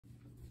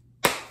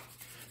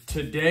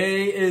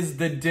Today is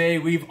the day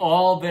we've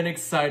all been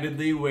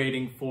excitedly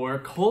waiting for.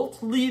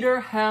 Cult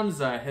leader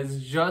Hamza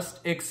has just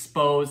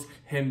exposed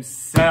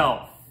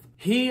himself.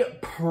 He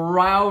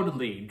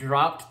proudly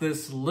dropped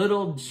this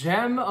little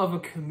gem of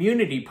a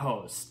community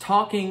post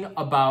talking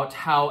about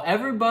how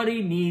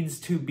everybody needs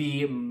to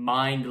be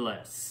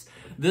mindless.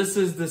 This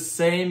is the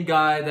same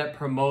guy that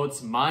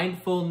promotes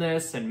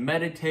mindfulness and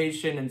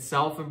meditation and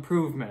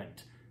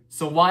self-improvement.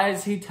 So why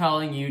is he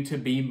telling you to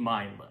be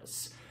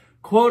mindless?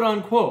 Quote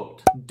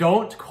unquote,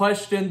 don't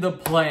question the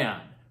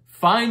plan.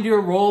 Find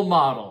your role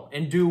model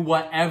and do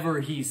whatever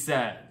he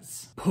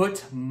says.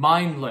 Put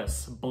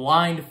mindless,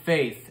 blind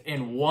faith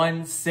in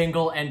one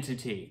single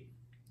entity.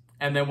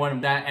 And then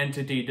when that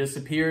entity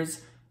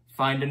disappears,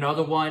 find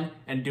another one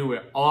and do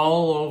it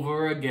all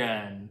over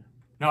again.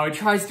 Now he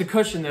tries to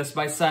cushion this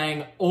by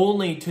saying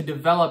only to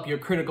develop your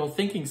critical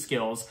thinking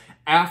skills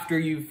after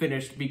you've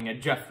finished being a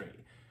Jeffrey.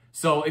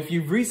 So if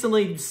you've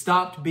recently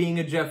stopped being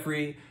a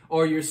Jeffrey,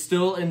 or you're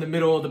still in the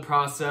middle of the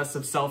process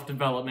of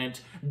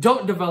self-development,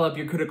 don't develop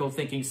your critical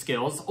thinking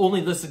skills.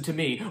 Only listen to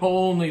me.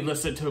 Only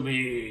listen to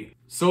me.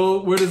 So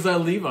where does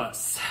that leave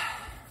us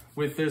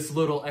with this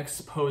little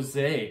expose?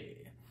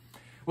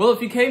 Well,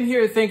 if you came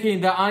here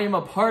thinking that I am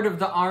a part of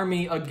the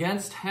army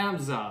against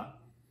Hamza,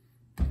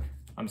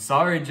 I'm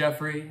sorry,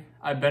 Jeffrey.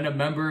 I've been a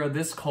member of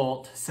this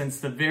cult since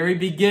the very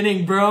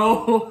beginning,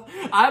 bro.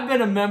 I've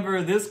been a member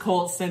of this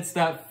cult since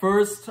that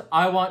first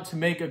I want to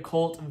make a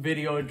cult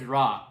video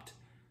dropped.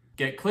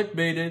 Get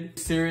clickbaited.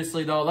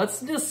 Seriously though, let's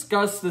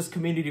discuss this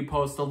community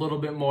post a little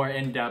bit more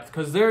in depth,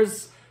 because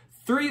there's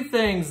 3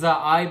 things that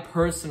I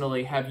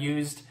personally have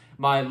used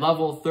my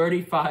level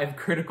 35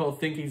 critical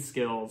thinking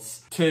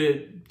skills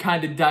to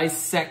kind of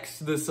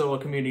dissect this little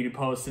community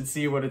post and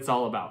see what it's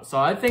all about. So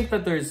I think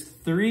that there's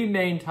 3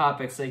 main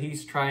topics that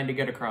he's trying to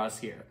get across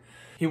here.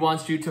 He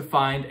wants you to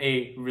find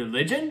a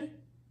religion.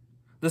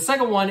 The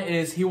second one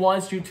is he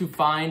wants you to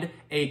find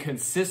a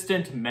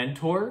consistent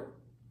mentor.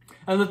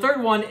 And the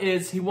third one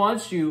is he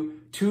wants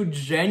you to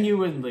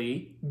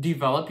genuinely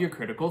develop your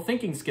critical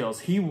thinking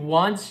skills. He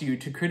wants you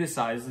to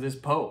criticize this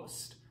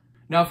post.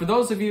 Now, for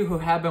those of you who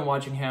have been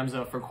watching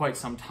Hamza for quite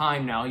some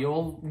time now,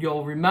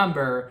 you'll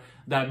remember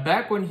that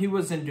back when he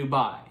was in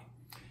Dubai,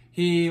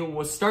 he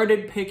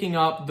started picking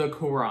up the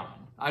Quran.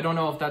 I don't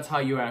know if that's how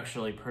you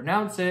actually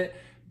pronounce it,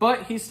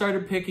 but he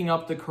started picking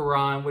up the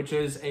Quran, which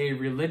is a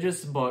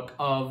religious book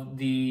of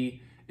the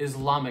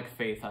Islamic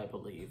faith, I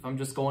believe. I'm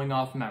just going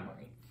off memory.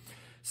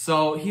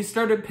 So he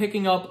started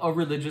picking up a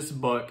religious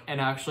book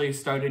and actually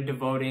started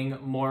devoting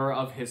more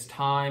of his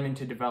time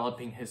into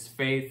developing his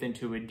faith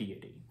into a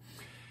deity.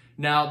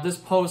 Now, this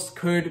post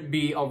could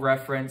be a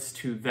reference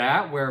to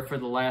that, where for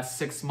the last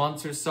 6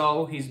 months or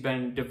so, he's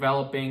been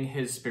developing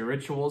his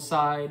spiritual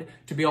side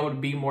to be able to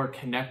be more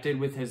connected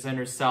with his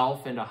inner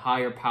self and a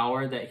higher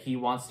power that he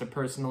wants to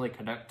personally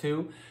connect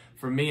to.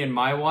 For me and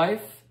my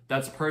wife,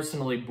 that's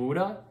personally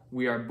Buddha.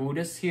 We are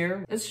Buddhists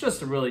here. It's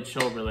just a really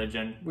chill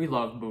religion. We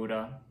love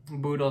Buddha.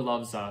 Buddha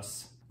loves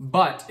us.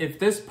 But if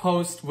this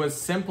post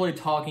was simply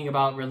talking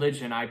about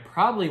religion, I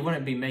probably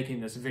wouldn't be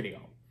making this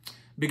video.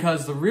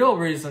 Because the real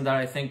reason that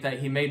I think that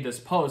he made this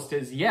post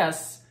is,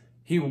 yes,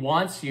 he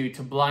wants you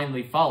to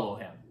blindly follow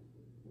him.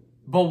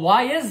 But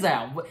why is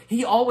that?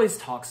 He always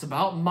talks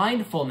about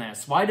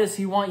mindfulness. Why does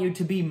he want you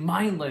to be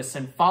mindless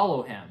and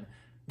follow him?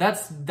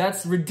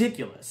 That's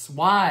ridiculous.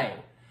 Why?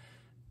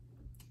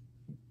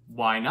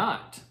 Why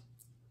not?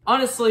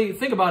 Honestly,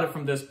 think about it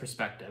from this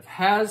perspective.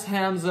 Has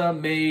Hamza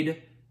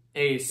made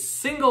a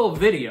single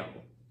video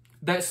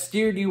that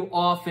steered you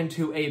off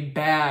into a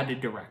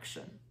bad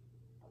direction?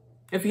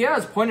 If he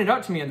has, point it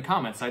out to me in the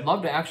comments. I'd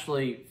love to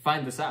actually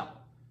find this out.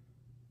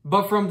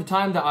 But from the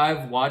time that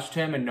I've watched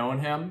him and known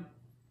him,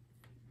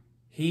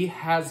 he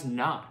has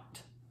not.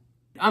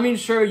 I mean,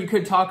 sure, you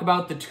could talk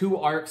about the 2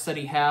 arcs that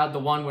he had, the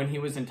one when he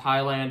was in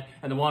Thailand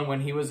and the one when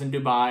he was in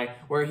Dubai,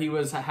 where he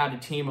had a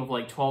team of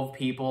like 12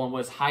 people and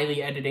was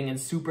highly editing and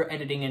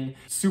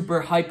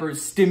super hyper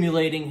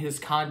stimulating his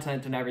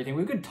content and everything.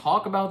 We could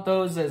talk about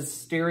those as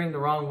steering the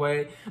wrong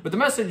way, but the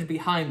message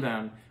behind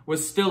them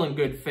was still in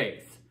good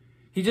faith.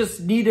 He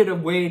just needed a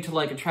way to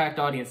like attract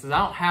audiences. I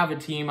don't have a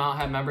team, I don't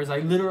have members. I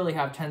literally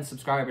have 10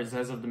 subscribers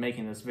as of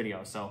making this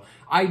video. So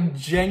I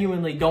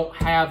genuinely don't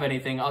have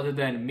anything other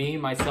than me,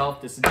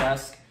 myself, this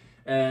desk,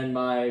 and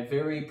my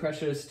very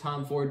precious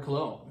Tom Ford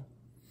cologne.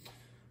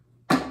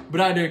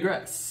 But I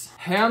digress.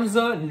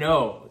 Hamza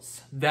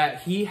knows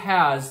that he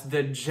has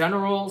the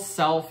general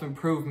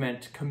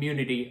self-improvement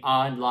community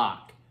on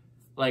lock.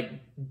 Like,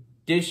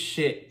 this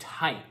shit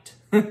tight.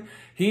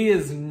 He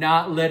is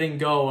not letting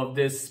go of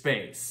this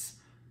space.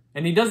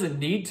 And he doesn't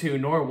need to,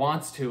 nor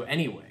wants to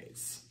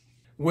anyways.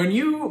 When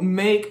you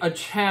make a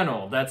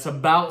channel that's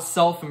about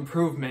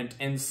self-improvement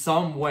in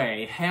some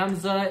way,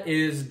 Hamza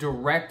is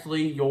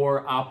directly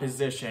your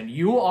opposition.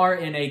 You are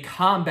in a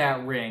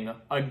combat ring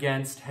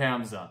against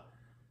Hamza.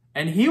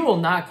 And he will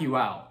knock you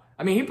out.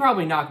 I mean, he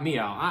probably knocked me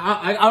out.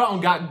 I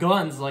don't got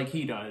guns like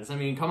he does. I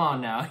mean, come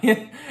on now.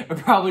 It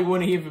probably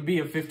wouldn't even be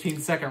a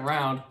 15-second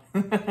round.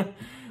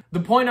 The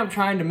point I'm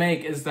trying to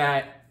make is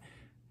that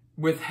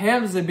with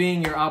Hamza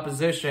being your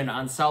opposition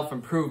on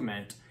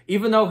self-improvement,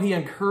 even though he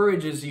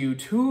encourages you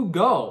to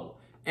go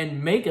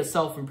and make a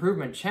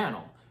self-improvement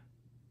channel,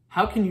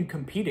 how can you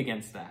compete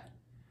against that?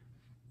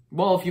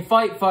 Well, if you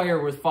fight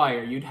fire with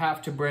fire, you'd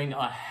have to bring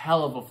a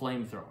hell of a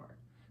flamethrower.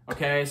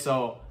 Okay,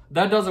 so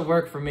that doesn't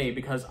work for me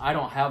because I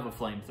don't have a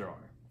flamethrower.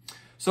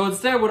 So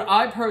instead, what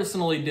I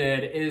personally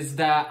did is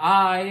that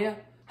I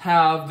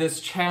have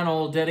this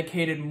channel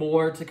dedicated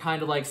more to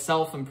kind of like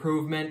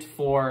self-improvement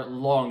for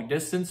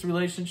long-distance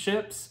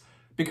relationships,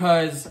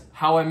 because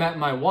how I met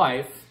my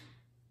wife,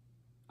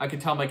 I could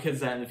tell my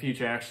kids that in the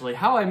future actually,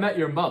 how I met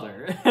your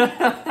mother.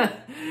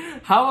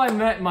 How I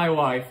met my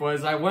wife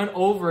was I went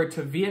over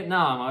to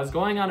Vietnam. I was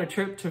going on a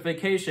trip to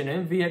vacation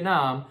in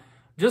Vietnam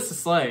just to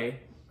slay.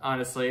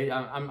 Honestly,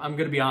 I'm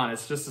gonna be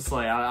honest, just to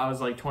slay. I was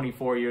like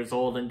 24 years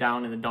old and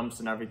down in the dumps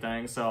and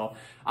everything. So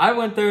I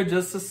went there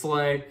just to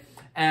slay.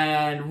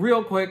 And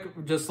real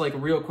quick, just like a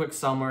real quick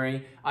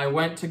summary, I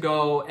went to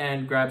go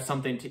and grab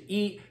something to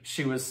eat.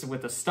 She was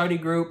with a study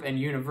group in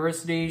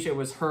university. It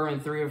was her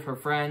and 3 of her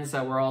friends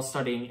that were all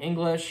studying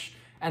English.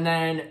 And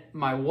then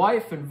my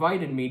wife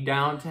invited me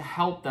down to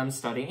help them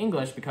study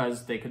English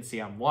because they could see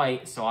I'm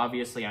white. So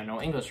obviously I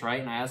know English,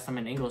 right? And I asked them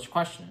an English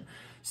question.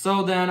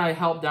 So then I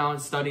helped down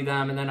study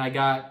them, and then I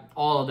got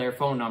all of their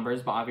phone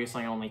numbers, but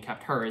obviously I only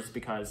kept hers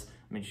because,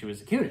 I mean, she was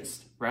the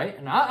cutest, right?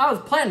 And I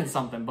was planning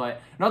something,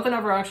 but nothing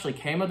ever actually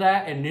came of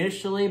that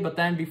initially. But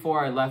then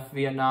before I left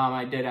Vietnam,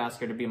 I did ask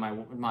her to be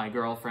my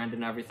girlfriend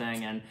and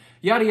everything, and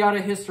yada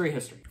yada, history.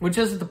 Which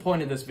isn't the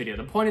point of this video.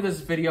 The point of this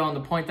video and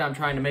the point that I'm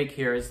trying to make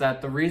here is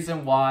that the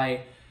reason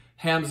why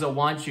Hamza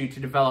wants you to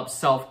develop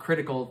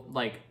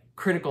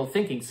critical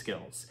thinking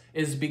skills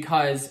is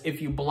because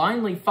if you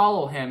blindly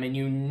follow him and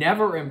you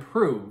never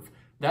improve,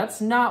 that's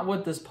not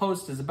what this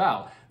post is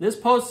about. This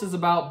post is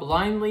about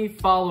blindly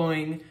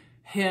following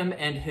him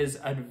and his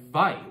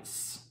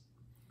advice.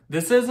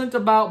 This isn't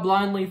about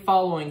blindly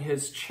following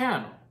his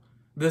channel.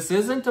 This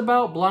isn't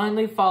about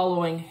blindly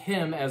following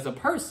him as a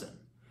person.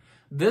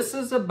 This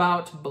is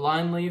about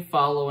blindly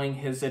following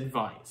his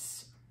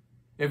advice.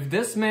 If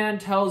this man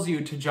tells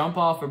you to jump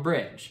off a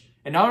bridge,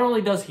 and not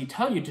only does he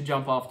tell you to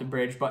jump off the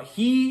bridge, but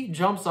he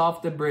jumps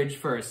off the bridge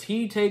first.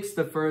 He takes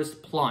the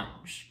first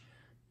plunge.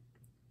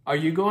 Are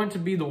you going to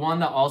be the one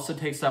that also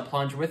takes that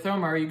plunge with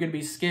him, or are you going to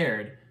be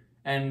scared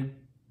and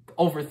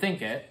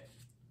overthink it,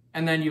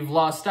 and then you've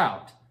lost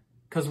out?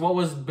 Because what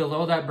was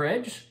below that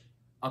bridge?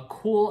 A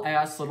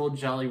cool-ass little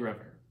jelly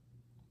river.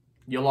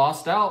 You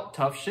lost out.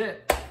 Tough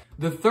shit.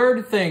 The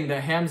third thing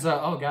that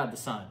Hamza... Oh, God, the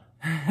sun.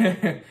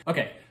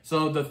 Okay.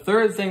 So the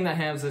third thing that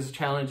Hamza is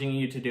challenging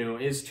you to do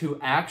is to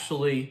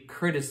actually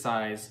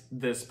criticize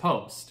this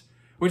post,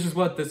 which is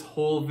what this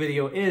whole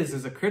video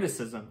is a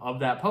criticism of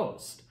that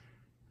post.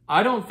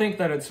 I don't think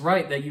that it's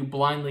right that you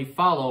blindly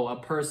follow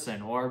a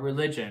person or a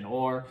religion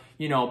or,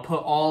 you know,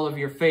 put all of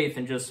your faith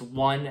in just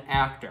one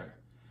actor.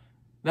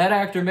 That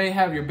actor may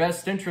have your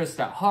best interest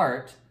at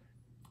heart,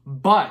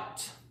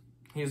 but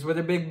here's where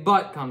the big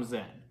but comes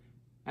in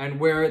and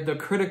where the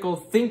critical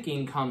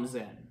thinking comes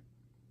in.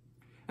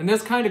 And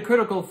this kind of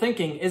critical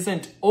thinking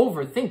isn't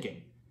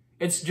overthinking.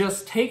 It's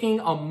just taking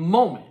a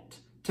moment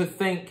to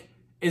think,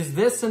 is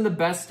this in the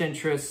best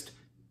interest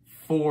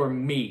for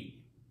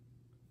me?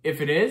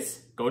 If it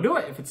is, go do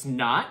it. If it's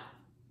not,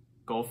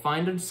 go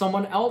find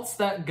someone else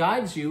that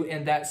guides you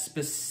in that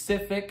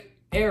specific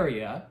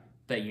area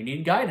that you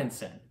need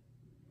guidance in.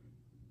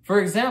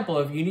 For example,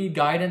 if you need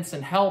guidance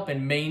and help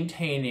in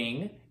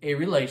maintaining a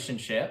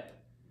relationship,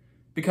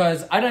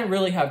 because I didn't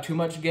really have too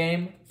much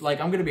game.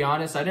 Like, I'm going to be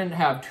honest, I didn't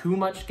have too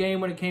much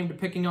game when it came to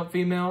picking up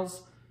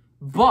females.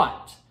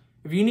 But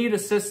if you need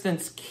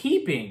assistance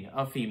keeping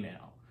a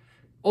female,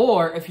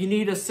 or if you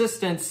need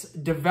assistance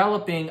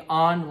developing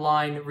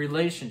online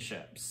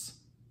relationships,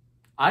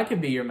 I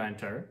could be your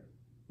mentor.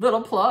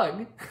 Little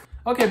plug.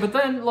 Okay, but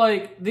then,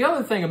 like, the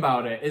other thing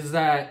about it is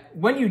that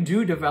when you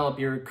do develop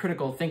your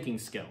critical thinking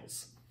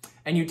skills,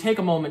 and you take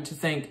a moment to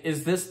think,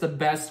 is this the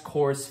best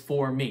course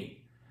for me?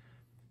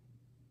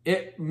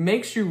 It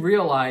makes you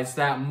realize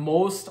that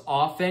most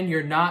often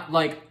you're not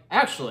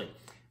actually,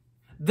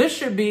 this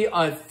should be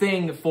a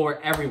thing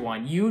for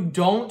everyone. You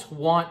don't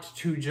want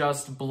to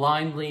just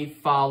blindly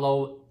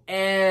follow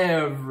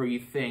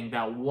everything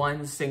that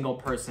one single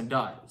person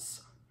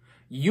does.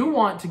 You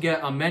want to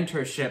get a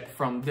mentorship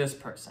from this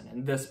person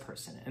and this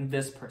person and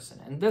this person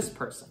and this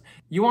person.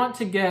 You want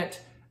to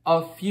get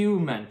a few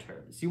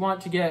mentors. You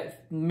want to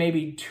get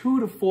maybe 2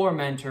 to 4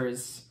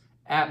 mentors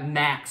at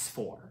max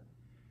 4.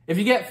 If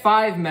you get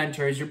 5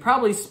 mentors, you're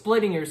probably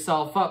splitting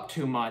yourself up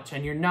too much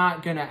and you're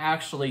not going to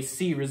actually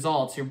see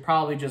results. You're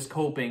probably just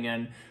coping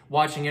and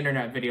watching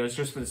internet videos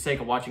just for the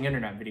sake of watching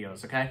internet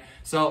videos, okay?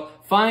 So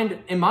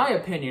in my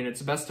opinion,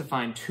 it's best to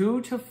find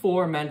 2 to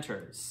 4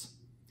 mentors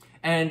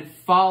and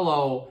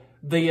follow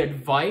the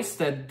advice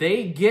that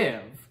they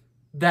give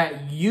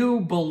that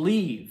you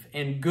believe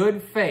in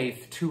good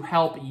faith to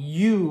help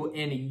you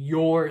in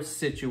your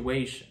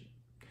situation.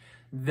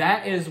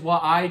 That is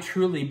what I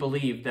truly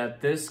believe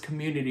that this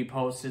community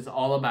post is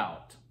all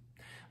about.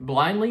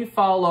 blindly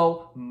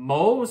follow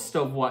most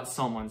of what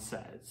someone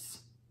says.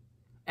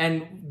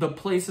 And the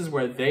places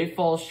where they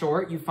fall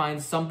short, you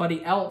find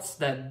somebody else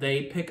that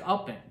they pick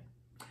up in.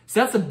 So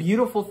that's a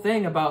beautiful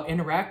thing about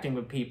interacting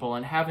with people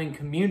and having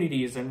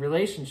communities and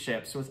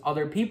relationships with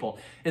other people,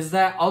 is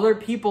that other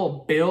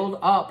people build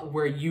up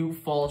where you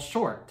fall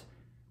short.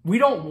 We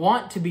don't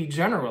want to be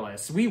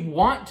generalists. We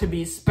want to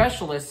be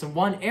specialists in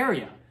one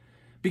area,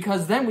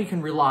 because then we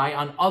can rely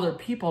on other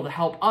people to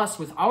help us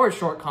with our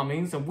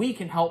shortcomings, and we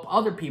can help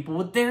other people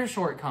with their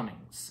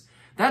shortcomings.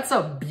 That's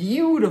a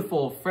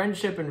beautiful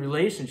friendship and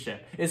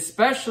relationship,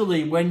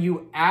 especially when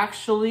you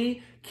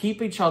actually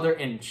keep each other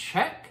in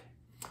check,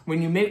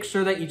 when you make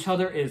sure that each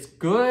other is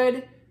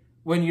good,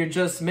 when you're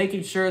just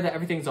making sure that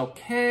everything's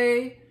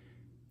okay.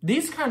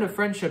 These kind of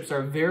friendships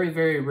are very,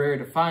 very rare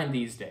to find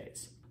these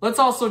days. Let's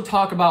also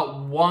talk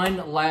about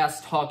one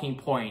last talking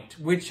point,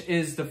 which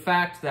is the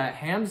fact that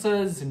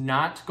Hamza's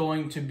not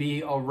going to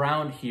be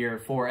around here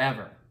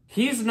forever.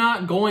 He's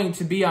not going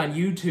to be on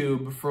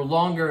YouTube for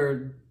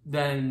longer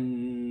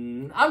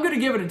than, I'm going to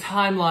give it a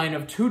timeline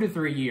of 2 to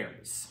 3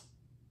 years.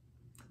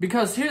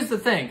 Because here's the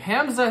thing,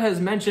 Hamza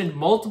has mentioned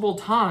multiple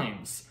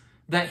times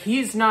that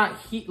he's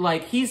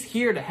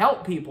here to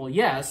help people,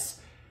 yes,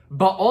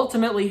 but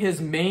ultimately his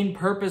main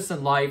purpose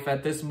in life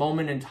at this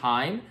moment in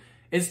time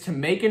is to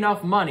make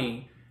enough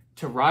money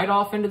to ride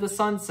off into the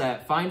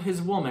sunset, find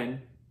his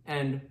woman,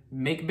 and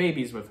make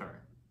babies with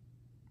her.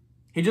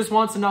 He just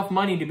wants enough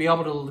money to be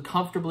able to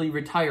comfortably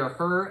retire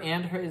her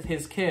and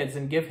his kids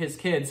and give his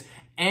kids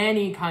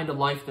any kind of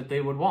life that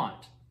they would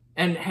want.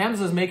 And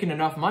Hamza's making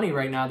enough money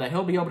right now that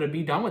he'll be able to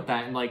be done with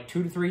that in like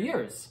 2 to 3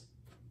 years.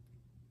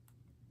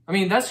 I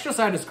mean, that's just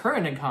at his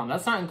current income.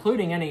 That's not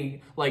including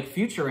any like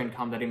future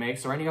income that he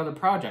makes or any other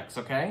projects,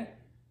 okay?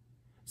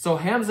 So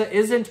Hamza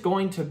isn't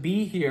going to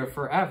be here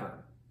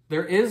forever.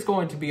 There is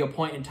going to be a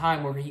point in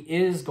time where he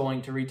is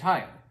going to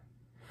retire.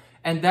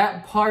 And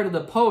that part of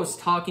the post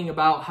talking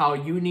about how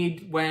you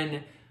need,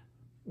 when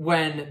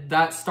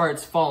that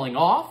starts falling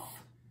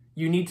off,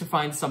 you need to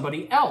find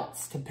somebody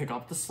else to pick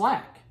up the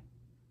slack.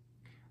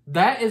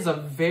 That is a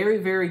very,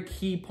 very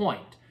key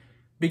point.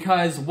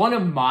 Because one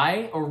of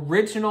my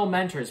original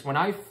mentors, when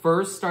I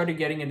first started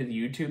getting into the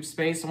YouTube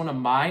space, one of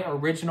my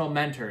original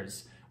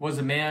mentors was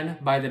a man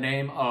by the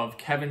name of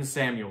Kevin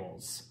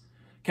Samuels.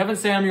 Kevin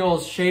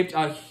Samuels shaped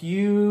a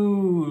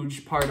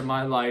huge part of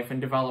my life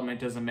and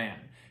development as a man.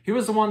 He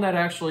was the one that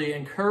actually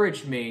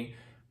encouraged me.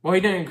 Well,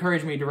 he didn't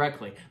encourage me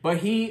directly, but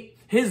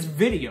his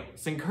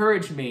videos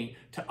encouraged me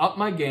to up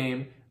my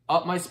game,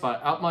 up my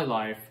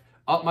life,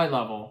 up my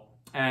level,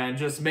 and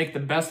just make the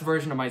best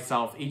version of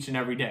myself each and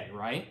every day,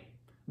 right?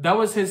 That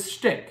was his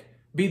shtick.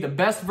 Be the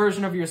best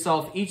version of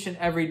yourself each and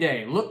every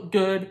day. Look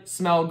good,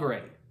 smell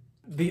great.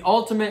 The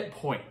ultimate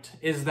point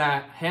is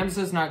that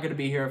Hamza's not going to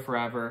be here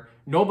forever.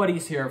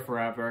 Nobody's here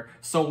forever.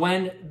 So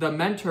when the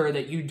mentor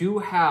that you do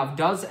have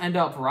does end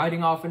up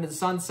riding off into the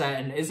sunset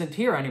and isn't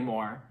here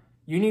anymore,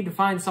 you need to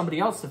find somebody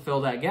else to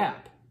fill that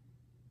gap.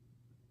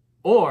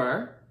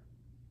 Or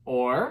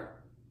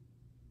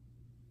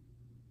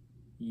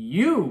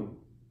you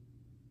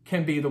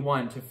can be the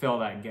one to fill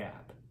that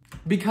gap.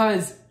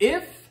 Because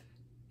if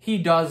he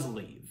does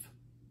leave,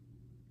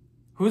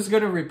 who's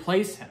going to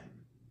replace him?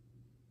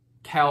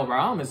 Cal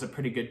Raum is a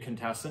pretty good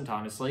contestant,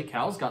 honestly.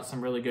 Cal's got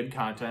some really good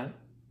content.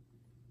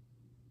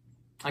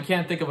 I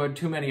can't think of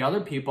too many other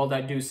people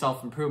that do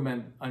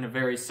self-improvement in a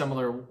very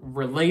similar,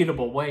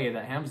 relatable way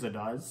that Hamza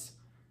does.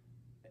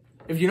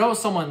 If you know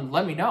someone,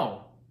 let me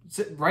know.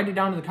 Write it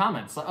down in the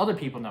comments. Let other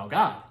people know.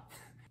 God.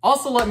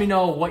 Also, let me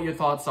know what your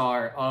thoughts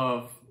are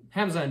of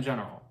Hamza in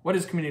general. What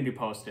his community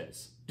post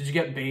is. Did you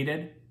get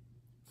baited?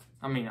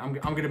 I mean, I'm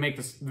going to make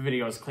this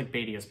video as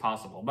clickbaity as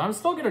possible. But I'm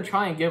still going to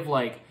try and give,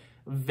 like,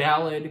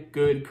 valid,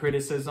 good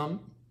criticism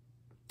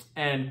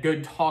and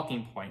good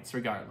talking points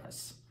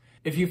regardless.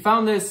 If you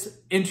found this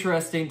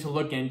interesting to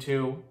look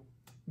into,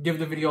 give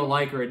the video a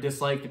like or a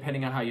dislike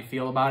depending on how you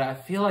feel about it. I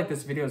feel like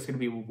this video is going to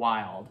be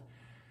wild.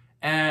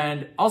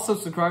 And also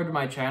subscribe to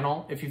my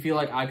channel if you feel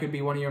like I could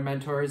be one of your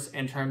mentors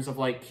in terms of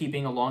like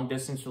keeping a long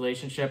distance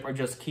relationship or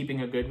just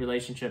keeping a good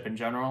relationship in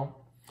general.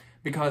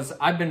 Because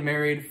I've been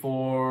married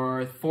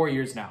for 4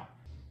 years now.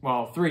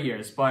 Well, 3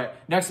 years, but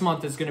next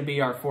month is going to be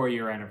our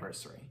 4-year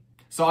anniversary.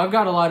 So I've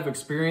got a lot of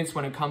experience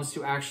when it comes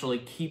to actually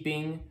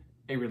keeping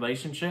a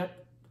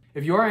relationship.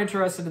 If you are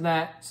interested in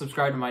that,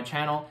 subscribe to my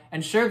channel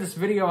and share this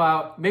video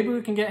out. Maybe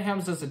we can get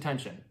Hamza's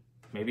attention.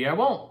 Maybe I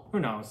won't. Who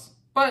knows?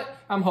 But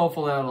I'm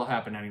hopeful that it'll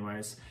happen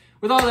anyways.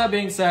 With all that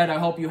being said, I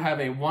hope you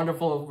have a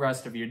wonderful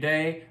rest of your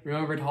day.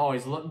 Remember to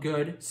always look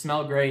good,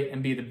 smell great,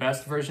 and be the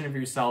best version of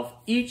yourself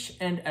each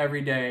and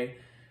every day.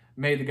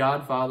 May the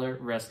Godfather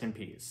rest in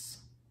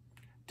peace.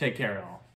 Take care, y'all.